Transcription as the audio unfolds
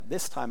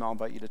This time I'll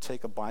invite you to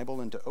take a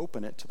Bible and to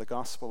open it to the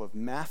Gospel of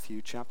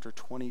Matthew chapter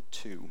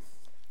 22.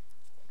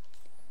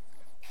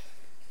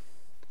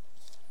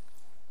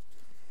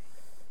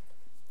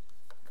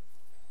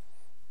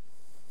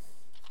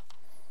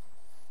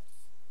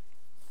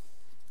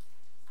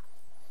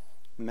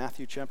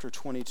 Matthew chapter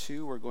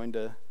 22, we're going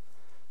to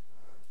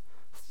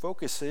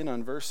focus in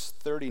on verse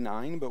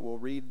 39, but we'll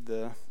read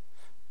the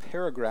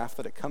paragraph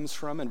that it comes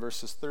from in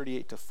verses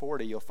 38 to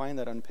 40. You'll find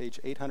that on page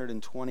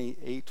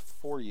 828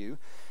 for you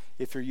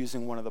if you're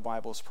using one of the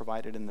Bibles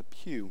provided in the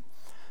pew.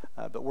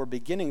 But we're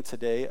beginning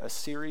today a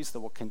series that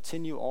will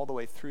continue all the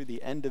way through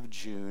the end of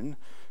June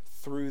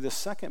through the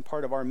second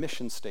part of our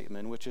mission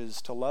statement, which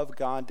is to love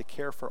God, to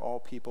care for all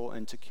people,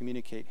 and to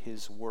communicate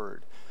His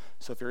Word.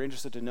 So if you're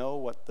interested to know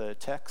what the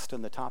text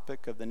and the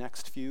topic of the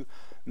next few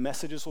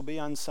messages will be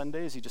on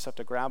Sundays, you just have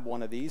to grab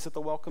one of these at the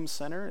Welcome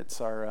Center.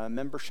 It's our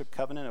membership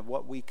covenant of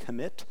what we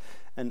commit.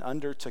 And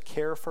under to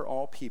care for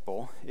all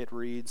people, it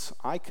reads,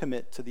 I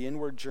commit to the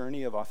inward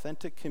journey of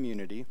authentic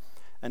community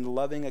and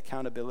loving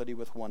accountability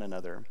with one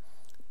another,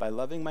 by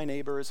loving my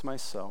neighbor as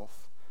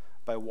myself,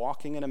 by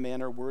walking in a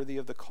manner worthy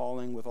of the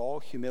calling with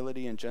all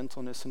humility and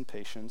gentleness and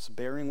patience,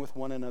 bearing with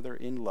one another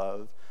in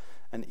love,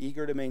 and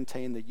eager to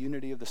maintain the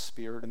unity of the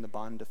Spirit and the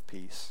bond of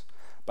peace,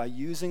 by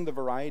using the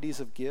varieties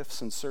of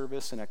gifts and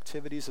service and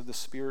activities of the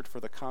Spirit for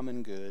the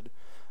common good,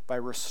 by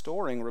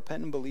restoring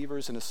repentant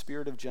believers in a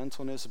spirit of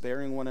gentleness,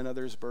 bearing one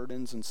another's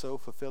burdens, and so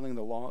fulfilling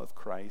the law of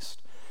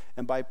Christ,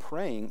 and by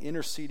praying,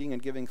 interceding,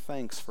 and giving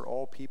thanks for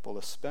all people,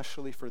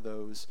 especially for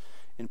those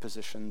in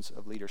positions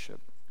of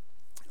leadership.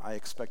 I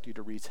expect you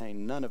to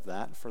retain none of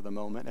that for the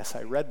moment as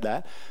I read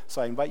that.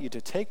 So I invite you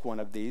to take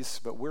one of these,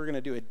 but we're going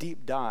to do a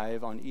deep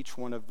dive on each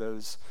one of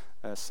those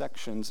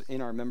sections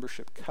in our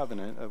membership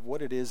covenant of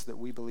what it is that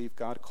we believe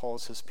God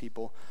calls His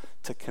people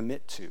to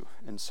commit to.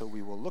 And so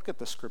we will look at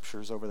the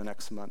scriptures over the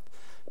next month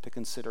to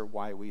consider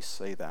why we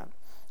say that.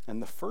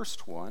 And the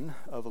first one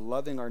of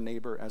loving our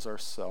neighbor as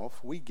ourselves,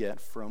 we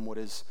get from what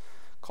is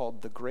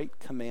called the Great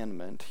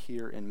Commandment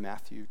here in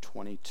Matthew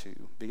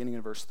 22, beginning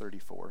in verse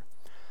 34.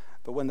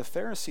 But when the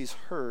Pharisees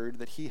heard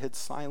that He had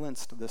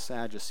silenced the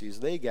Sadducees,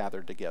 they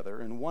gathered together,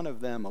 and one of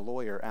them, a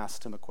lawyer,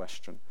 asked Him a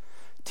question.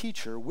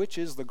 Teacher, which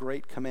is the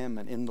great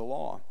commandment in the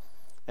law?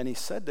 And He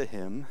said to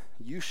him,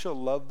 You shall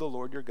love the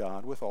Lord your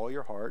God with all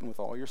your heart and with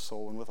all your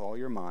soul and with all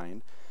your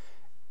mind.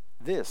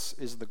 This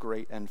is the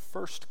great and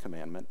first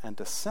commandment, and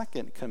the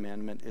second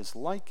commandment is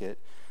like it.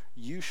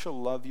 You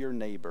shall love your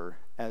neighbor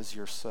as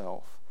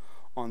yourself.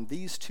 On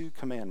these two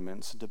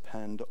commandments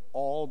depend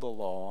all the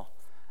law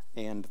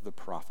and the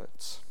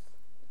prophets.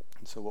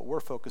 And so what we're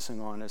focusing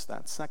on is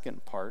that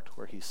second part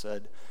where He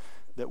said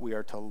that we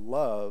are to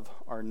love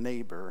our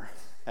neighbor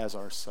as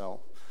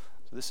ourselves.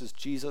 So this is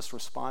Jesus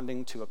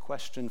responding to a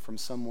question from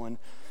someone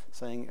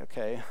saying,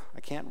 okay, I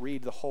can't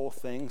read the whole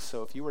thing,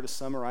 so if you were to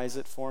summarize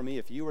it for me,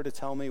 if you were to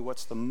tell me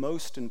what's the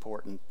most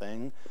important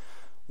thing,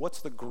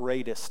 what's the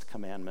greatest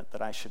commandment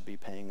that I should be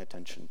paying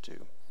attention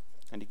to?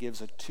 And He gives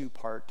a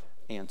two-part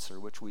answer,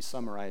 which we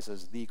summarize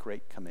as the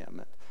great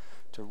commandment.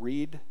 To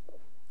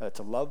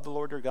love the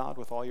Lord your God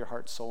with all your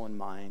heart, soul, and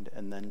mind,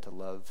 and then to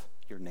love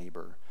your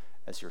neighbor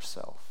as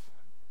yourself.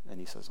 And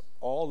He says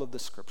all of the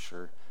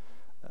scripture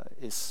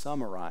is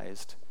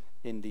summarized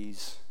in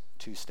these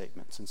two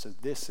statements. And so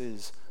this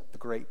is the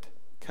great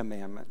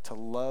commandment, to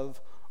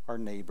love our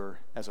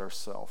neighbor as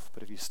ourself.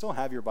 But if you still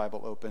have your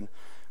Bible open,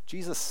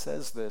 Jesus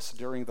says this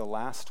during the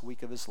last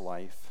week of His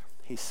life.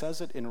 He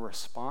says it in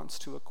response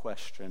to a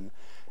question,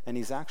 and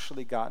He's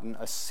actually gotten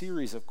a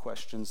series of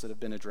questions that have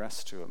been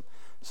addressed to Him.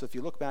 So if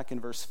you look back in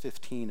verse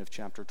 15 of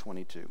chapter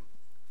 22,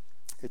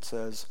 it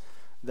says,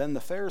 Then the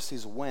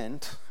Pharisees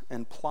went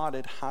and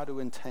plotted how to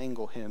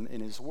entangle Him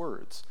in His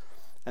words.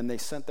 And they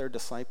sent their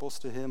disciples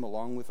to Him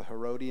along with the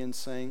Herodians,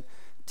 saying,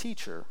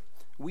 Teacher,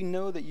 we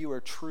know that you are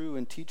true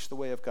and teach the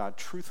way of God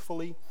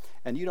truthfully,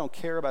 and you don't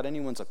care about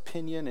anyone's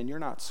opinion, and you're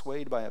not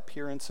swayed by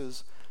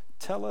appearances.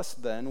 Tell us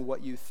then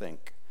what you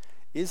think.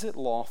 Is it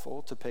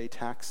lawful to pay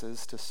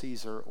taxes to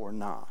Caesar or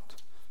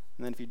not?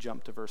 And then if you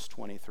jump to verse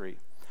 23.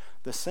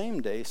 The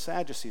same day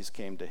Sadducees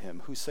came to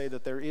Him, who say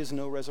that there is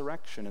no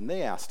resurrection, and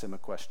they asked Him a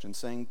question,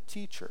 saying,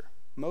 Teacher,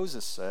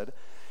 Moses said,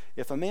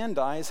 if a man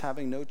dies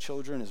having no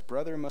children, his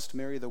brother must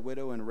marry the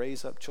widow and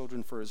raise up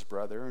children for his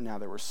brother. Now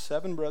there were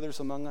 7 brothers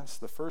among us.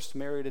 The first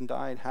married and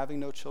died, having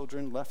no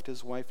children, left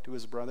his wife to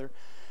his brother.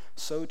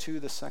 So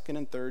too the second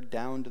and third,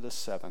 down to the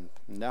 7th.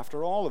 And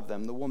after all of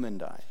them the woman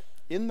died.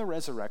 In the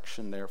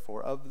resurrection,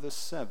 therefore, of the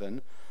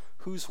 7,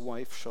 whose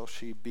wife shall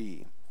she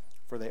be?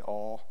 For they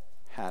all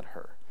had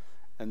her.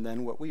 And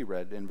then what we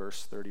read in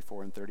verse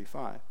 34 and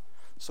 35.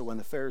 So when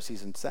the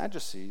Pharisees and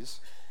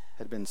Sadducees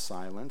had been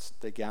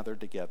silenced, they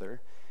gathered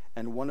together,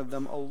 and one of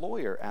them, a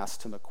lawyer,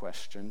 asked Him a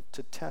question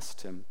to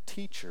test Him.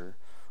 Teacher,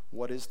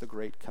 what is the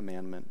great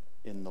commandment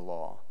in the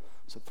law?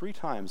 So 3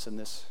 times in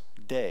this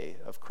day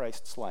of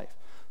Christ's life,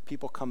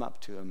 people come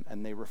up to Him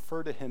and they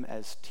refer to Him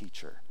as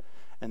teacher.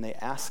 And they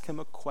ask Him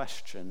a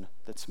question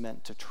that's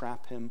meant to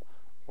trap Him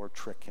or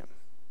trick Him.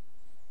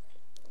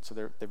 So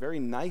they're very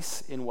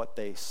nice in what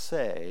they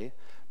say,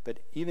 But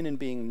even in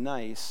being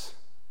nice,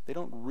 they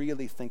don't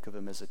really think of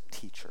him as a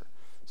teacher.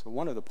 So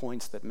one of the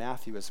points that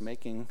Matthew is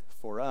making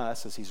for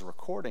us as he's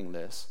recording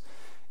this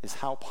is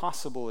how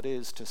possible it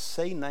is to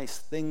say nice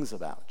things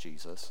about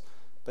Jesus,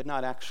 but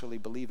not actually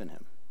believe in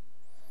him.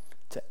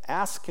 To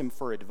ask him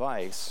for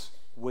advice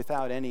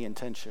without any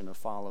intention of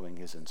following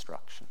his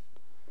instruction.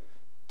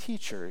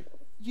 Teacher,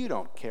 you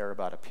don't care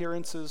about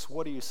appearances.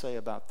 What do you say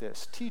about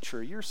this?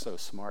 Teacher, you're so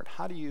smart.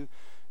 How do you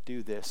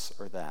do this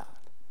or that?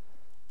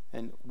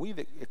 And we've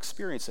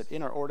experienced it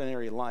in our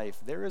ordinary life.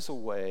 There is a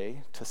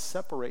way to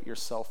separate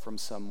yourself from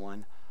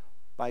someone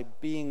by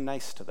being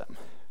nice to them.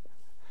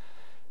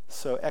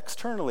 So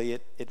externally,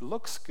 it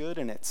looks good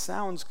and it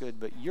sounds good,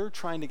 but you're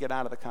trying to get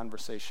out of the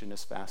conversation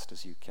as fast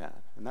as you can.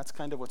 And that's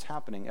kind of what's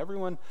happening.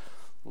 Everyone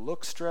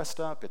looks dressed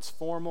up, it's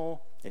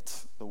formal,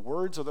 the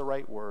words are the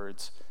right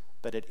words,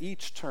 but at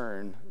each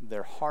turn,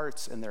 their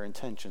hearts and their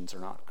intentions are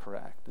not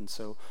correct. And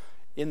so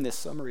in this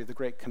summary of the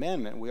Great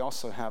Commandment, we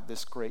also have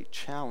this great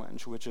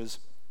challenge, which is,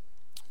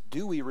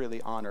 do we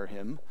really honor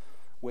him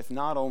with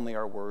not only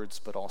our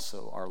words, but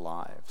also our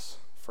lives?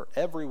 For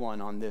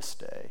everyone on this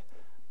day,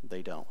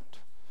 they don't.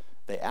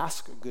 They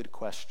ask good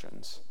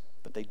questions,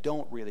 but they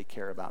don't really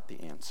care about the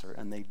answer,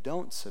 and they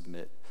don't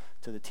submit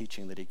to the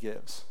teaching that he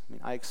gives. I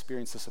mean, I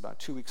experienced this about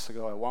 2 weeks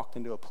ago. I walked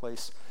into a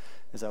place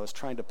as I was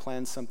trying to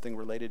plan something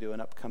related to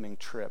an upcoming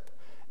trip,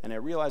 and I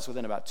realized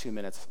within about 2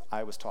 minutes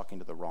I was talking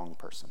to the wrong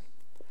person.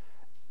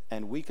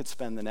 And we could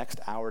spend the next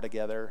hour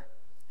together,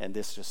 and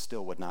this just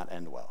still would not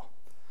end well.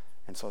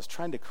 And so I was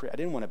trying to I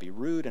didn't want to be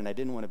rude, and I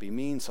didn't want to be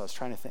mean, so I was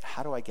trying to think,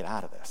 how do I get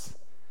out of this?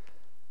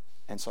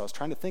 And so I was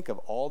trying to think of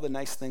all the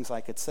nice things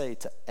I could say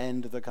to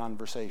end the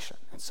conversation.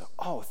 And so,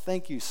 oh,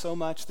 thank you so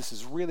much. This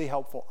is really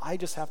helpful. I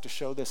just have to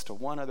show this to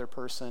one other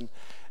person,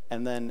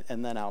 and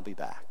then I'll be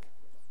back.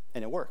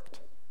 And it worked,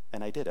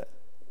 and I did it.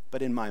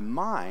 But in my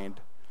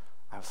mind,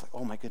 I was like,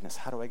 oh my goodness,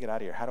 how do I get out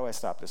of here? How do I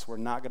stop this? We're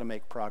not going to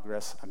make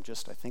progress.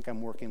 I think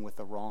I'm working with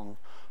the wrong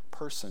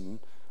person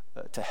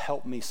to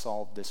help me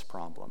solve this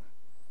problem.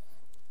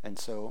 And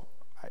so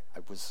I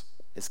was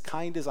as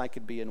kind as I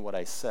could be in what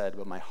I said,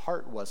 but my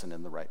heart wasn't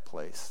in the right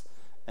place,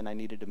 and I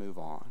needed to move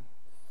on.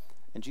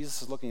 And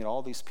Jesus is looking at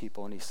all these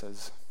people, and he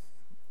says,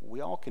 we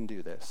all can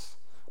do this.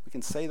 We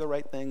can say the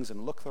right things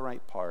and look the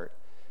right part.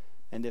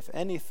 And if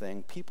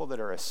anything, people that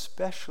are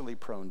especially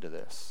prone to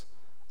this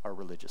are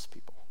religious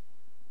people.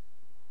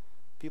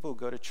 People who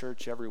go to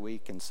church every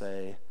week and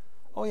say,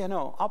 oh yeah,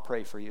 no, I'll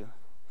pray for you.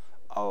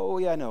 Oh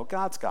yeah, no,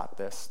 God's got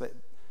this.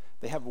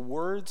 They have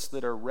words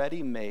that are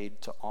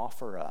ready-made to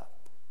offer up,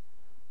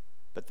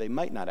 but they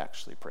might not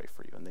actually pray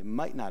for you, and they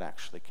might not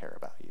actually care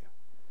about you.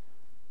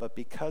 But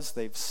because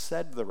they've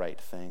said the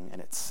right thing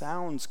and it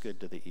sounds good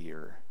to the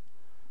ear,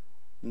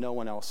 no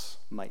one else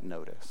might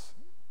notice,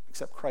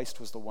 except Christ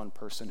was the one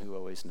person who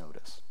always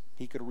noticed.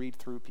 He could read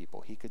through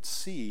people. He could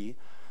see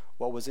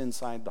what was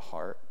inside the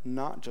heart,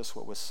 not just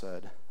what was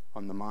said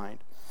on the mind.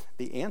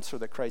 The answer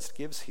that Christ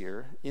gives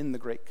here in the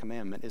Great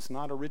Commandment is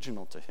not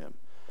original to him.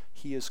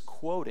 He is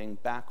quoting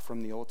back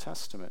from the Old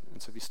Testament. And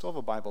so if you still have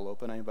a Bible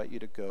open, I invite you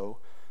to go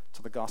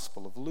to the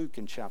Gospel of Luke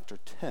in chapter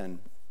 10.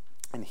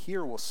 And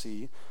here we'll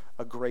see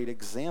a great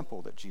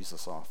example that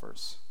Jesus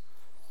offers.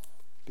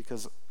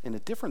 Because in a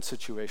different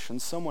situation,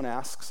 someone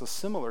asks a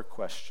similar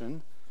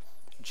question,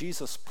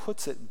 Jesus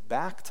puts it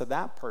back to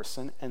that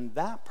person, and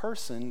that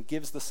person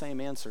gives the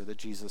same answer that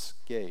Jesus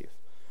gave.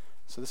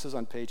 So this is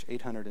on page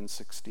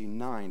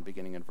 869,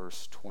 beginning in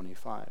verse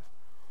 25.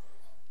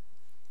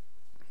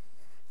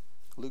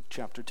 Luke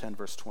chapter 10,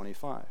 verse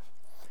 25.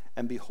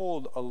 And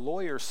behold, a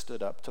lawyer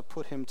stood up to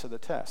put him to the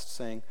test,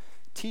 saying,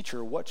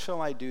 Teacher, what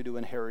shall I do to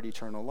inherit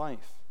eternal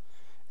life?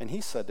 And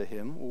he said to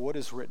him, What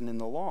is written in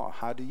the law?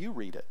 How do you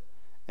read it?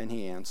 And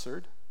he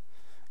answered,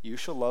 You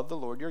shall love the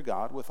Lord your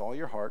God with all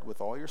your heart,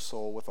 with all your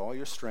soul, with all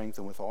your strength,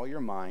 and with all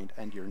your mind,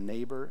 and your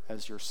neighbor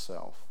as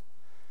yourself.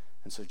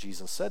 And so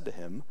Jesus said to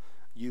him,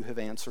 You have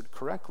answered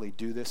correctly.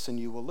 Do this and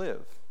you will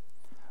live.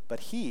 But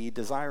he,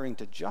 desiring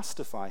to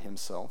justify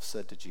himself,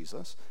 said to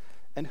Jesus,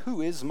 And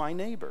who is my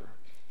neighbor?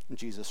 And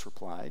Jesus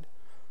replied,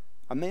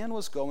 A man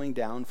was going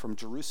down from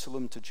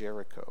Jerusalem to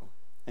Jericho,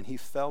 and he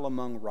fell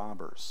among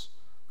robbers,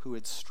 who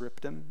had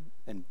stripped him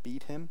and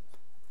beat him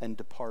and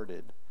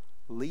departed,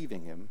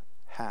 leaving him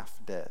half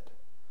dead.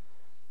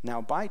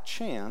 Now by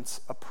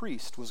chance a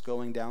priest was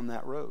going down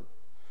that road,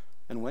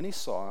 and when he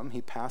saw him,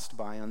 he passed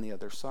by on the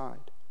other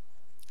side.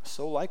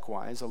 So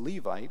likewise a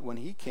Levite, when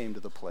he came to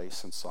the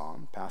place and saw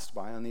him, passed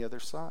by on the other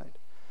side.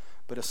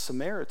 But a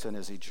Samaritan,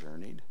 as he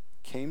journeyed,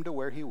 came to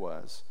where he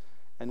was,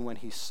 and when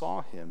he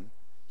saw him,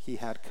 he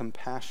had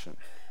compassion.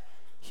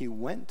 He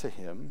went to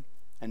him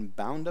and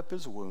bound up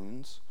his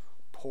wounds,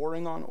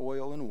 pouring on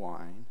oil and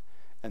wine,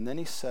 and then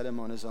he set him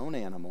on his own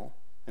animal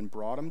and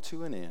brought him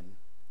to an inn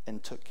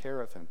and took care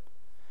of him.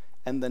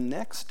 And the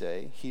next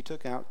day he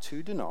took out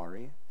 2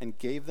 denarii and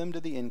gave them to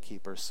the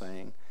innkeeper,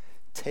 saying,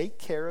 Take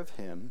care of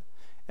him,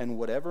 and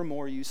whatever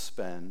more you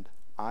spend,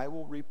 I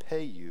will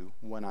repay you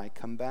when I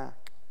come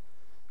back.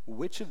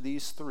 Which of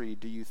these 3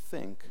 do you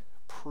think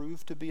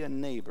proved to be a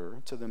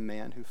neighbor to the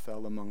man who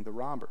fell among the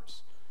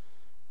robbers?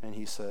 And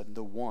he said,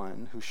 "The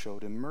one who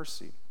showed him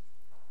mercy."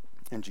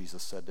 And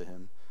Jesus said to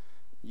him,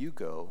 "You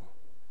go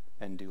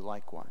and do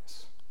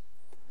likewise."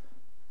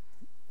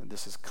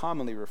 This is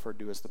commonly referred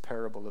to as the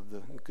parable of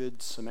the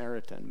Good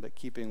Samaritan, but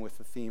keeping with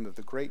the theme of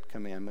the Great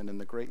Commandment and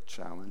the Great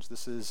Challenge,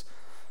 this is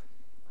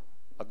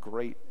a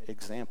great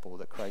example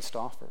that Christ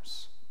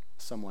offers.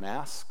 Someone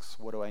asks,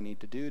 "What do I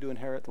need to do to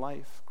inherit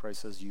life?"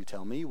 Christ says, "You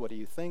tell me, what do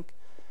you think?"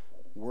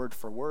 Word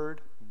for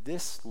word,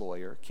 this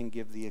lawyer can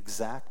give the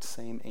exact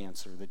same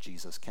answer that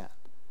Jesus can.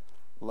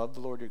 Love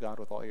the Lord your God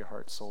with all your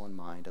heart, soul, and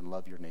mind, and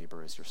love your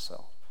neighbor as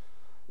yourself.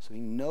 So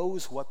he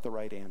knows what the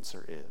right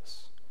answer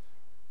is.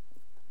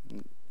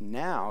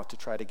 Now, to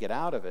try to get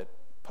out of it,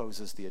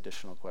 poses the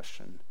additional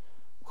question,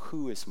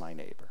 who is my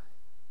neighbor?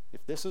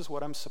 If this is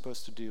what I'm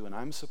supposed to do, and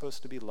I'm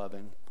supposed to be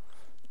loving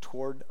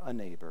toward a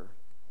neighbor,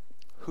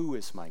 who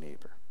is my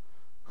neighbor?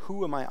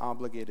 Who am I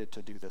obligated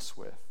to do this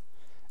with?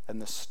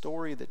 And the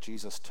story that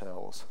Jesus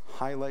tells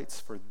highlights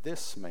for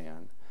this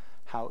man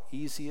how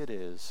easy it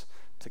is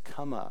to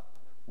come up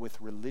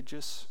with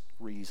religious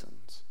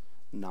reasons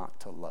not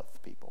to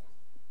love people.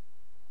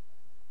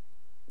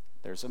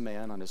 There's a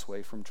man on his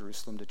way from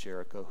Jerusalem to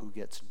Jericho who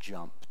gets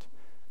jumped,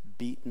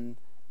 beaten,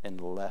 and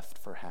left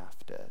for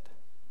half dead.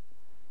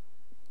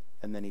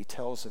 And then he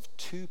tells of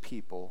two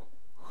people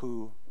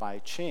who, by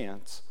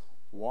chance,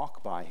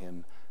 walk by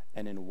him,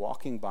 and in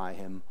walking by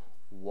him,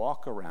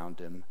 walk around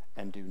him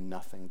and do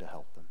nothing to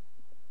help him.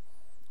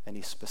 And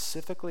he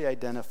specifically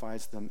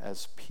identifies them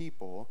as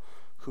people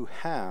who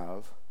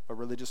have a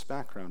religious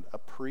background, a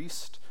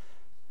priest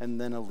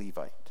and then a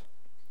Levite.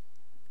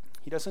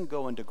 He doesn't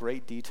go into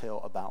great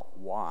detail about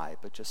why,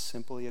 but just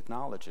simply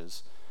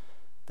acknowledges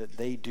that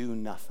they do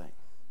nothing.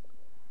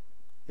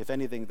 If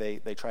anything,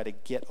 they try to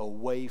get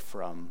away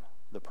from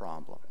the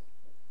problem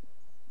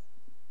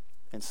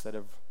instead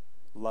of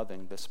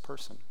loving this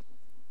person.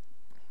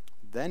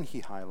 Then he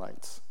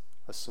highlights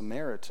a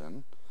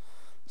Samaritan,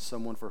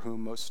 someone for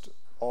whom most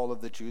all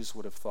of the Jews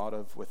would have thought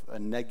of with a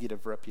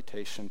negative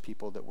reputation,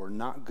 people that were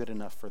not good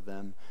enough for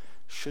them,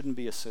 shouldn't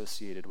be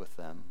associated with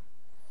them.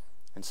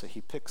 And so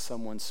he picks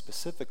someone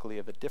specifically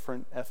of a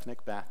different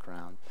ethnic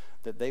background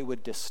that they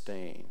would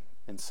disdain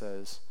and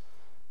says,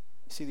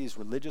 "You see these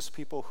religious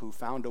people who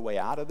found a way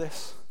out of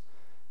this?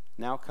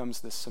 Now comes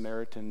this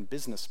Samaritan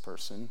business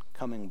person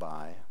coming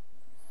by."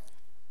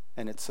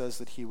 And it says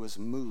that he was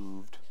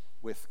moved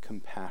with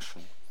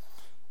compassion.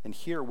 And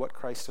here what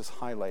Christ is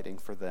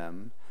highlighting for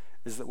them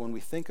is that when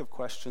we think of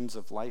questions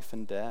of life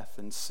and death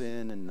and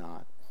sin and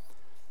not,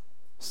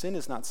 sin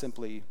is not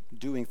simply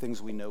doing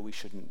things we know we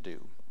shouldn't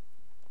do.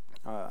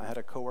 I had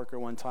a coworker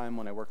one time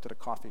when I worked at a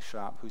coffee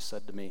shop who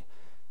said to me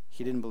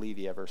he didn't believe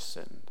he ever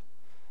sinned.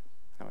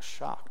 I was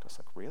shocked. I was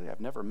like, really?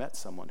 I've never met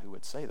someone who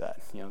would say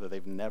that, that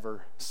they've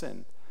never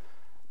sinned.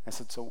 I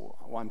said, so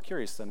I'm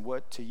curious then,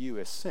 what to you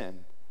is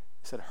sin?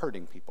 He said,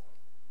 hurting people.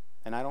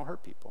 And I don't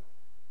hurt people.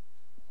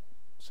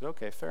 I said,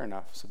 okay, fair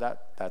enough. So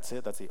that's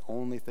it? That's the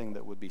only thing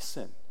that would be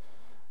sin?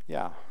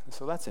 Yeah,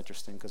 so that's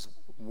interesting because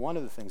one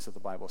of the things that the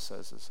Bible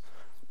says is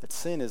that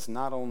sin is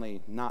not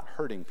only not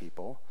hurting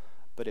people,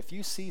 but if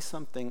you see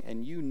something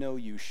and you know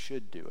you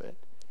should do it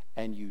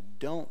and you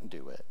don't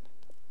do it,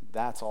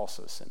 that's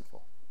also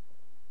sinful.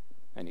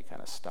 And he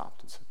kind of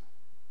stopped and said,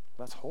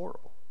 that's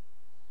horrible.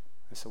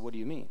 I said, what do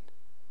you mean?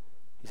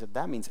 He said,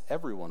 that means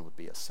everyone would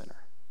be a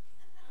sinner.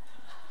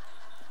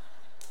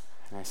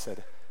 And I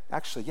said,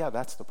 actually, yeah,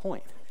 that's the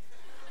point.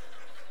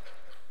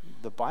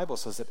 The Bible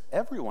says that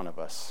every one of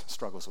us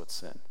struggles with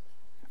sin.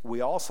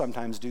 We all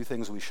sometimes do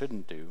things we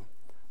shouldn't do,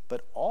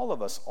 but all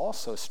of us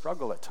also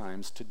struggle at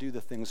times to do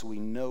the things we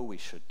know we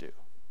should do.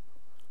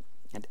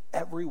 And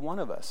every one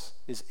of us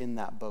is in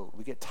that boat.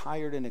 We get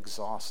tired and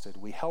exhausted.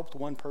 We helped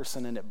one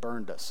person and it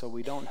burned us, so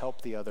we don't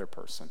help the other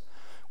person.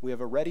 We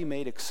have a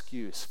ready-made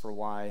excuse for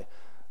why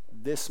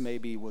this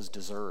maybe was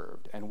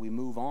deserved, and we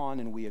move on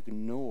and we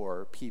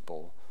ignore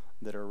people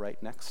that are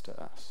right next to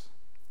us.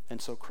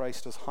 And so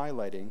Christ is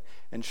highlighting,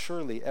 and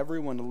surely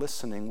everyone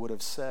listening would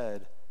have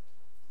said,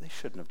 they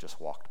shouldn't have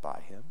just walked by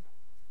him.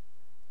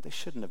 They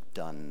shouldn't have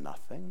done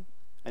nothing.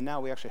 And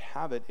now we actually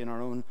have it in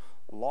our own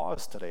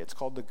laws today. It's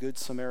called the Good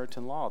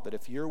Samaritan Law, that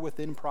if you're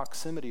within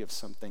proximity of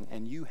something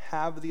and you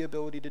have the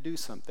ability to do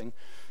something,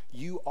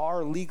 you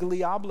are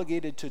legally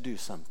obligated to do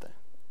something,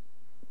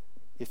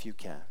 if you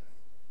can.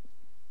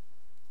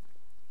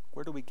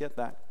 Where do we get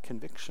that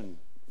conviction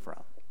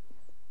from?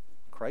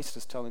 Christ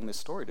is telling this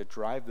story to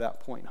drive that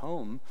point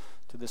home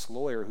to this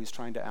lawyer who's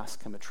trying to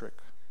ask him a trick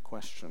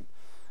question.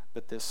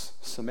 But this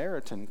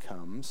Samaritan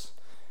comes,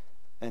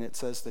 and it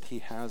says that he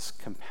has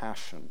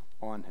compassion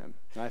on him.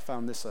 And I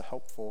found this a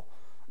helpful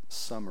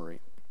summary.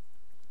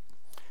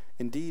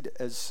 Indeed,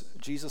 as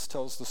Jesus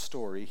tells the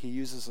story, he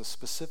uses a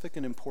specific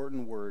and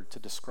important word to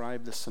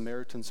describe the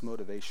Samaritan's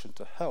motivation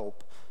to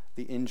help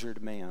the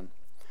injured man.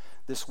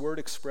 This word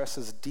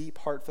expresses deep,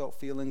 heartfelt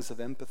feelings of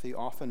empathy,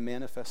 often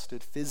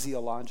manifested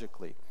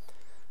physiologically.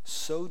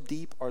 So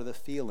deep are the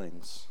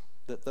feelings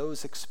that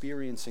those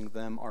experiencing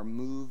them are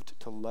moved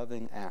to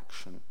loving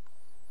action.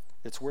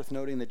 It's worth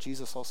noting that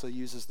Jesus also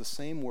uses the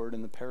same word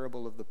in the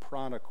parable of the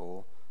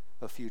prodigal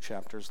a few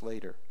chapters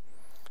later.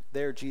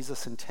 There,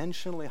 Jesus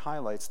intentionally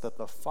highlights that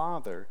the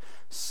father,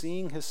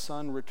 seeing his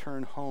son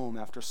return home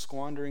after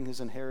squandering his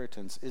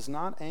inheritance, is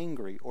not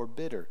angry or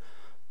bitter,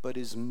 but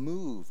is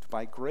moved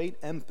by great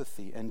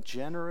empathy and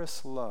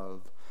generous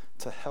love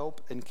to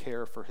help and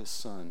care for his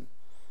son.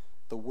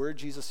 The word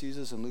Jesus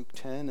uses in Luke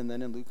 10 and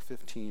then in Luke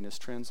 15 is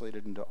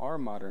translated into our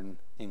modern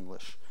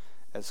English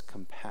as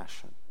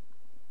compassion.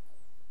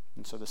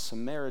 And so the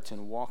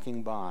Samaritan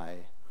walking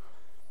by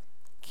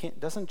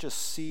doesn't just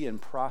see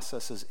and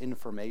processes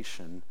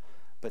information,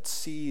 but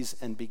sees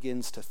and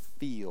begins to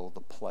feel the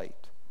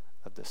plight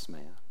of this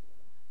man.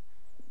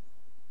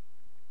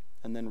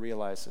 And then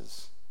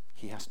realizes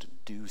he has to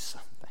do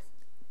something.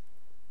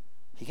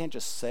 He can't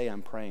just say,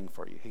 I'm praying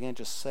for you. He can't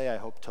just say, I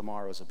hope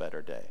tomorrow's a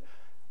better day,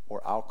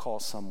 or I'll call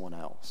someone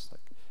else.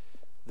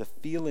 The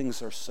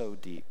feelings are so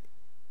deep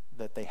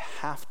that they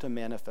have to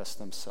manifest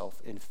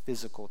themselves in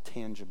physical,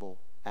 tangible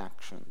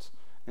actions.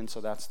 And so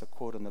that's the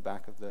quote on the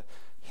back of the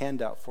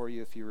handout for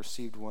you if you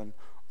received one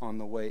on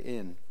the way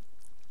in.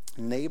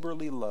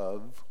 Neighborly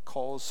love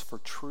calls for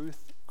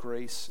truth,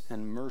 grace,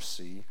 and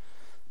mercy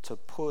to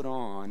put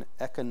on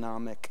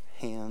economic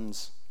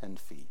hands and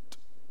feet.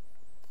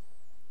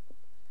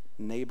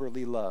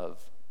 Neighborly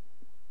love,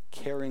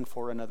 caring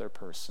for another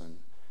person,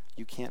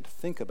 you can't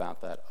think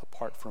about that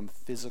apart from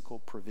physical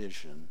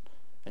provision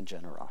and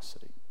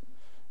generosity.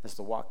 As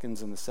the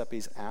Watkins and the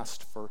Seppis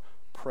asked for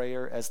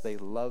prayer as they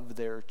love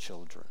their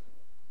children,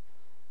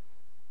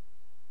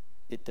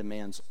 it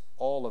demands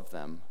all of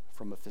them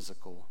from a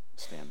physical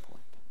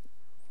standpoint.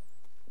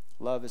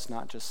 Love is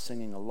not just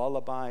singing a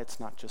lullaby, it's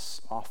not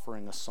just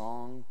offering a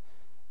song,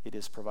 it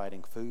is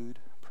providing food,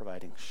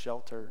 providing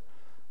shelter,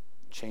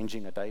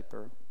 changing a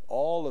diaper.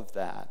 All of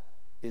that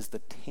is the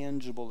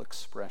tangible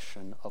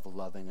expression of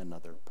loving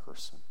another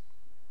person.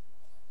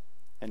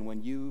 And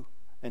when you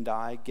and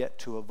I get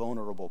to a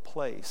vulnerable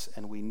place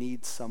and we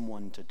need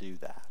someone to do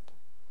that,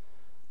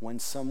 when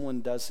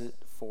someone does it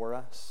for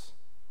us,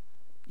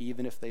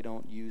 even if they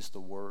don't use the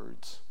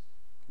words,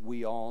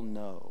 we all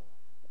know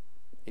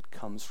it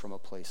comes from a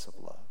place of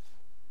love.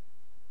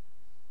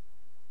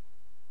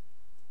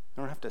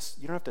 You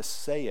don't have to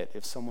say it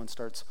if someone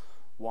starts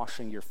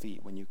washing your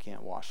feet when you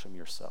can't wash them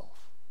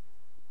yourself.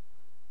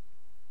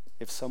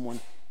 If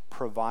someone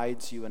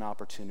provides you an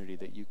opportunity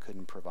that you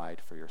couldn't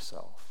provide for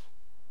yourself.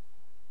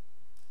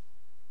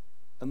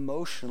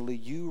 Emotionally,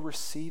 you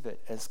receive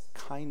it as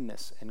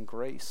kindness and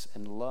grace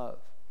and love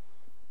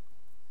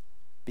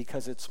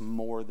because it's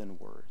more than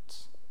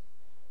words.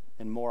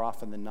 And more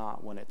often than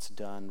not, when it's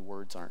done,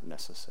 words aren't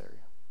necessary.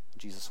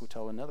 Jesus would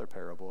tell another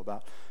parable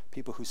about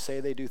people who say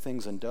they do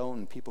things and don't,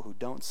 and people who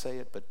don't say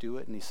it but do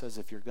it. And he says,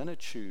 if you're going to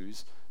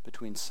choose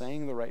between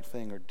saying the right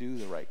thing or do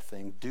the right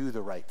thing, do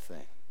the right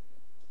thing.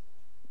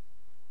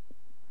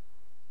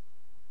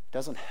 It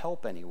doesn't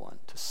help anyone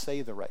to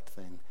say the right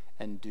thing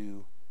and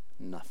do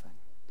nothing.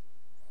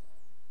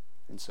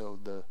 And so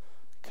the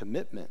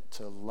commitment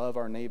to love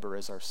our neighbor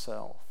as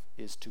ourselves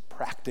is to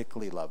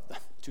practically love them,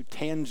 to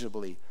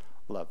tangibly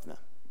love them,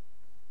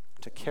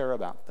 to care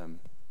about them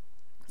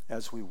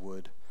as we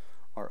would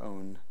our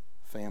own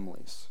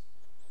families.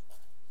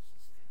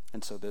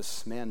 And so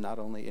this man, not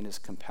only in his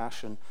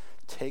compassion,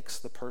 takes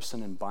the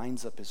person and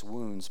binds up his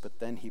wounds, but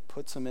then he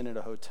puts him in at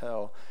a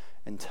hotel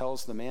and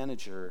tells the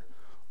manager,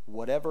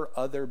 whatever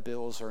other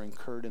bills are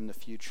incurred in the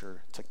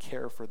future to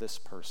care for this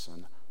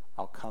person,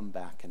 I'll come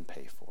back and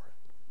pay for it.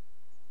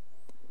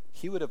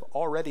 He would have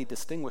already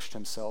distinguished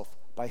himself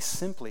by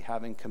simply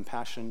having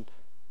compassion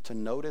to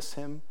notice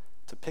him,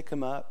 to pick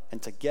him up,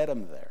 and to get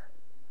him there.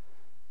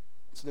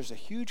 So there's a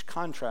huge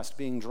contrast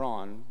being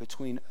drawn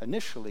between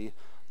initially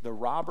the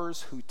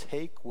robbers who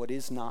take what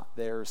is not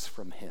theirs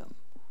from him,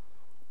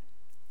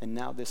 and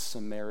now this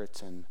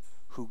Samaritan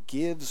who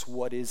gives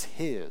what is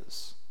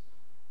his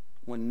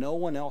when no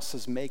one else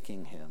is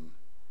making him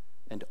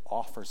and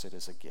offers it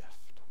as a gift.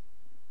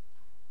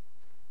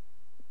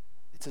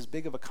 It's as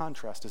big of a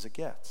contrast as it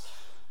gets.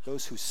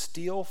 Those who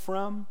steal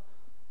from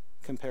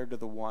compared to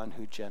the one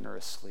who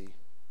generously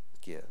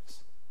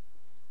gives.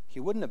 He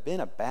wouldn't have been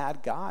a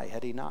bad guy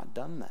had he not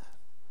done that.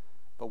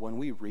 But when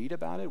we read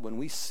about it, when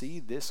we see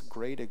this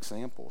great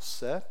example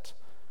set,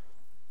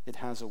 it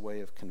has a way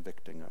of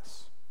convicting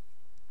us.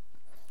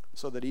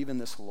 So that even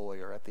this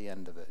lawyer at the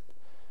end of it,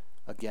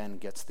 again,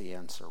 gets the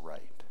answer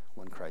right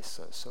when Christ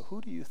says, so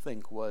who do you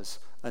think was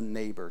a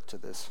neighbor to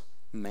this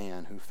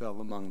man who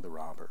fell among the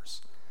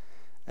robbers?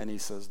 And he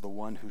says, the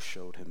one who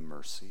showed him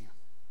mercy.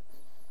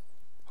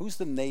 Who's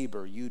the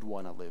neighbor you'd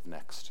want to live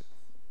next to?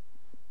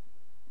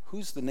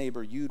 Who's the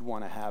neighbor you'd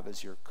want to have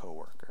as your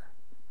coworker?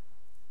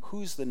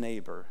 Who's the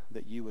neighbor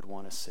that you would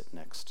want to sit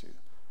next to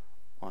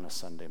on a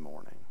Sunday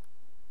morning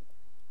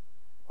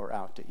or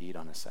out to eat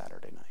on a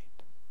Saturday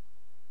night?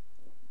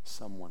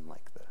 Someone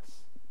like this.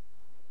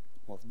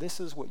 Well, if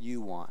this is what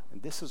you want,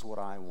 and this is what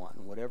I want,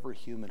 and whatever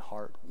human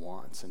heart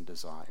wants and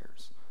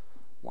desires,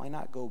 why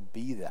not go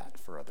be that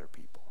for other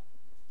people?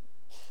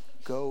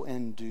 Go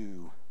and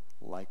do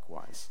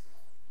likewise.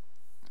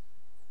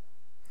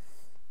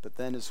 But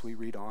then as we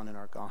read on in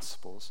our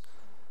Gospels,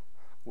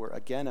 we're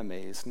again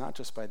amazed, not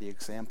just by the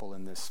example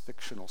in this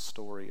fictional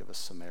story of a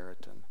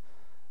Samaritan,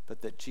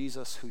 but that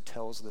Jesus, who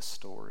tells this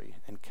story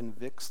and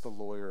convicts the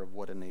lawyer of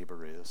what a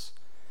neighbor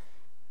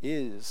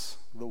is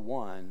the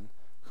one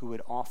who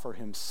would offer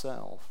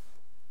himself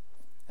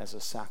as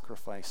a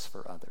sacrifice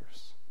for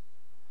others.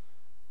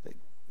 That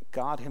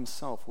God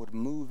himself would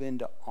move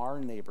into our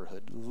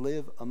neighborhood,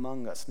 live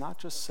among us, not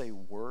just say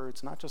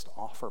words, not just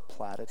offer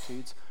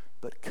platitudes,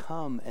 but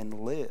come and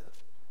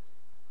live.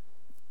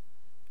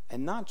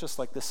 And not just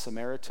like this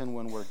Samaritan,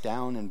 when we're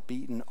down and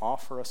beaten,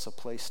 offer us a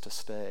place to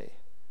stay.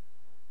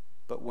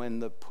 But when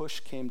the push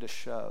came to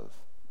shove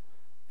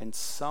and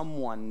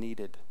someone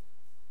needed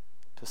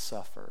to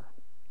suffer,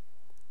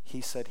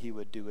 he said he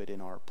would do it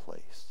in our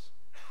place.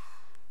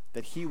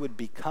 That he would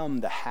become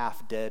the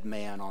half-dead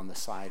man on the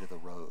side of the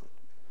road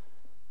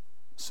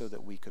so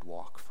that we could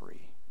walk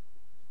free.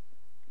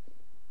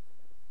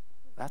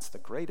 That's the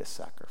greatest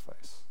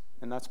sacrifice.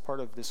 And that's part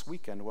of this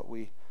weekend, what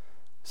we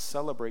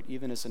celebrate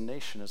even as a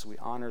nation, as we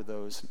honor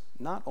those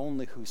not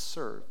only who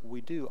serve, we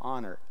do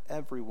honor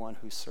everyone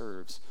who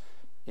serves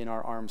in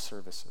our armed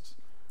services.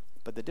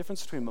 But the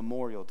difference between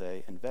Memorial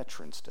Day and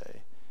Veterans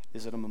Day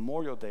is that on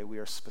Memorial Day we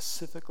are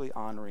specifically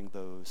honoring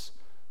those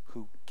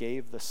who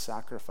gave the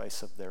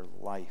sacrifice of their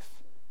life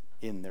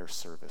in their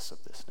service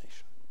of this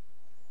nation.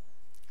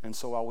 And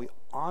so while we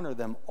honor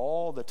them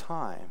all the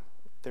time,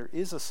 there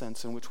is a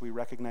sense in which we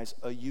recognize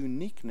a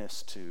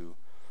uniqueness to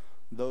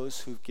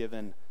those who've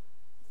given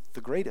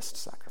the greatest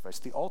sacrifice,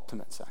 the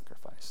ultimate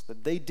sacrifice,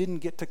 that they didn't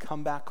get to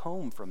come back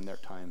home from their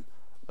time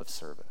of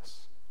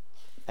service.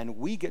 And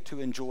we get to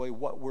enjoy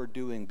what we're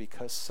doing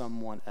because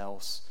someone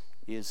else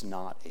is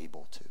not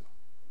able to.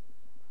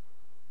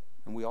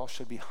 And we all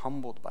should be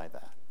humbled by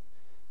that.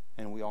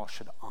 And we all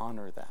should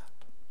honor that.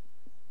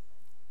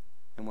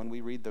 And when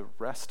we read the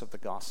rest of the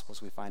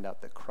Gospels, we find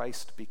out that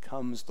Christ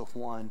becomes the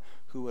one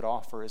who would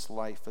offer his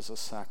life as a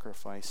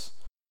sacrifice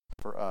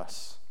for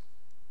us.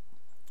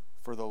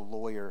 For the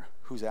lawyer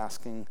who's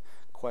asking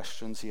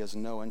questions he has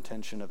no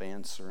intention of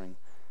answering.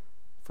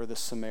 For the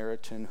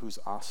Samaritan who's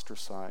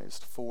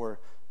ostracized. For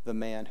the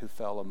man who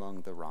fell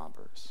among the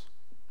robbers.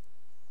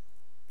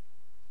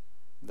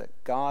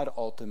 That God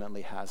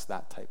ultimately has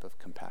that type of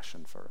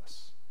compassion for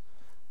us.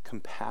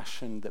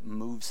 Compassion that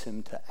moves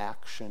him to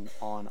action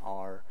on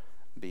our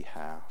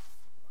behalf.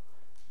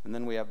 And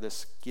then we have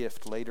this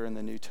gift later in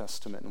the New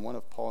Testament in one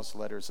of Paul's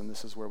letters, and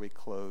this is where we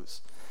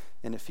close.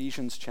 In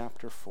Ephesians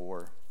chapter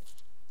 4,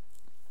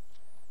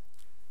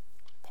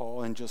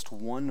 Paul, in just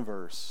one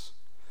verse,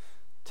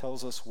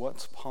 tells us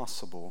what's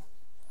possible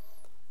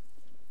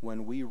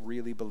when we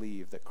really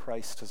believe that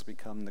Christ has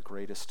become the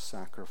greatest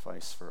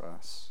sacrifice for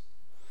us.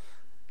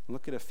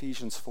 Look at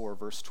Ephesians 4,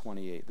 verse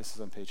 28. This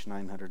is on page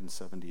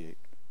 978.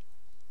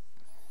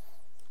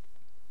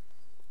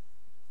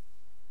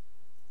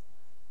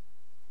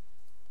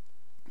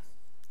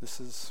 This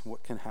is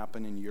what can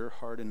happen in your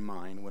heart and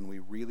mind when we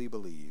really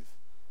believe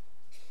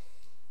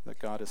that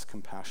God is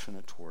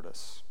compassionate toward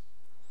us.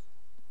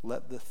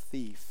 Let the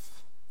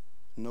thief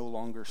no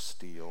longer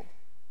steal,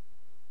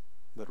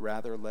 but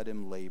rather let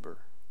him labor,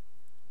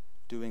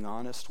 doing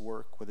honest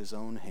work with his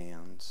own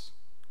hands,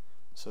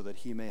 so that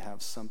he may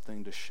have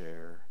something to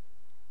share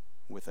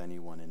with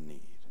anyone in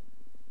need.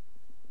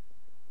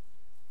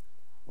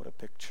 What a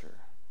picture.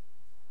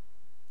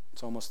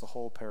 It's almost the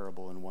whole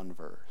parable in one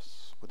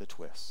verse with a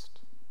twist.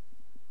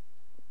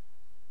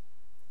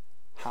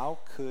 How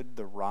could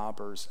the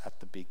robbers at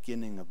the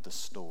beginning of the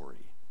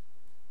story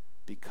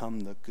become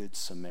the Good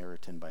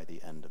Samaritan by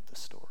the end of the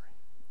story?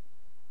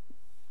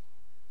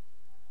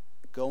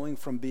 Going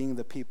from being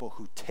the people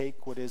who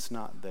take what is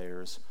not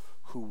theirs,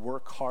 who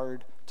work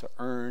hard to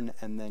earn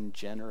and then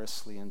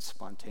generously and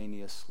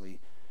spontaneously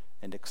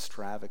and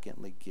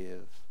extravagantly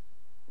give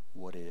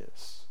what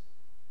is.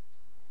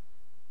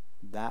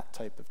 That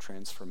type of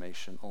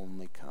transformation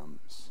only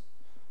comes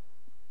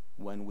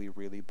when we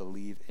really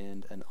believe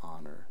in and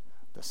honor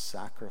the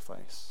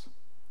sacrifice,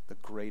 the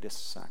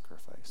greatest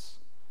sacrifice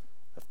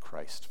of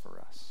Christ for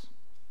us.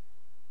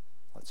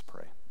 Let's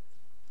pray.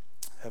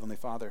 Heavenly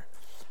Father,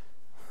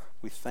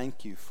 we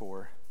thank you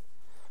for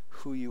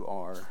who you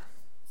are,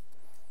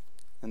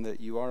 and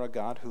that you are a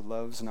God who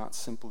loves not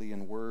simply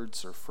in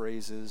words or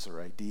phrases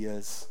or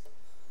ideas,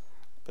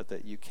 but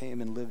that you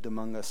came and lived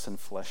among us in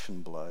flesh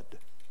and blood.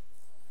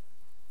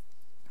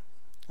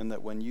 And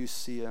that when you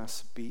see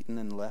us beaten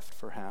and left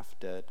for half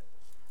dead,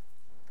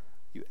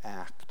 you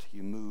act,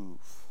 you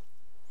move,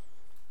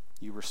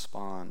 you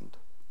respond.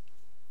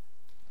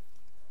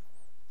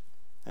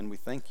 And we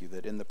thank you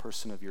that in the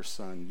person of your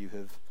Son, you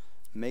have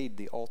made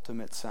the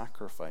ultimate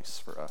sacrifice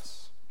for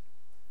us.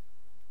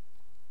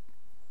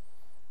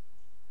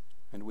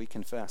 And we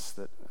confess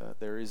that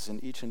there is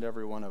in each and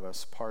every one of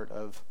us part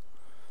of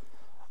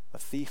a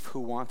thief who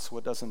wants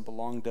what doesn't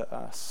belong to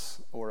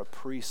us, or a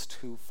priest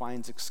who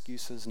finds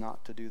excuses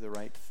not to do the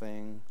right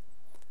thing,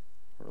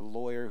 or a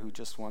lawyer who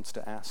just wants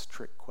to ask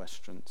trick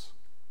questions.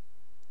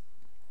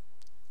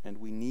 And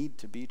we need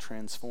to be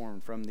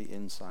transformed from the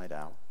inside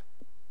out.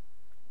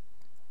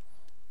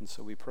 And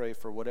so we pray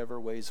for whatever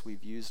ways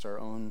we've used our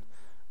own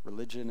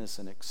religion as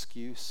an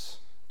excuse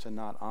to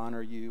not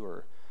honor you,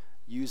 or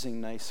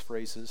using nice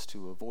phrases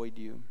to avoid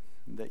you,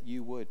 that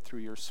you would,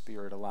 through your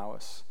Spirit, allow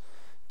us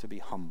to be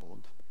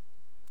humbled,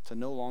 to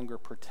no longer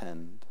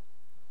pretend,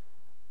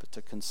 but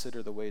to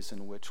consider the ways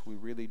in which we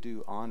really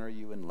do honor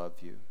you and love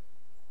you,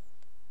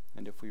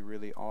 and if we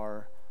really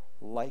are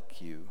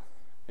like you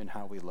in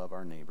how we love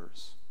our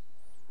neighbors.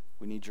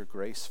 We need your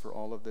grace for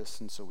all of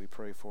this, and so we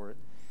pray for it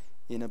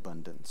in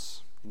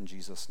abundance. In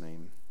Jesus'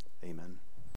 name, amen.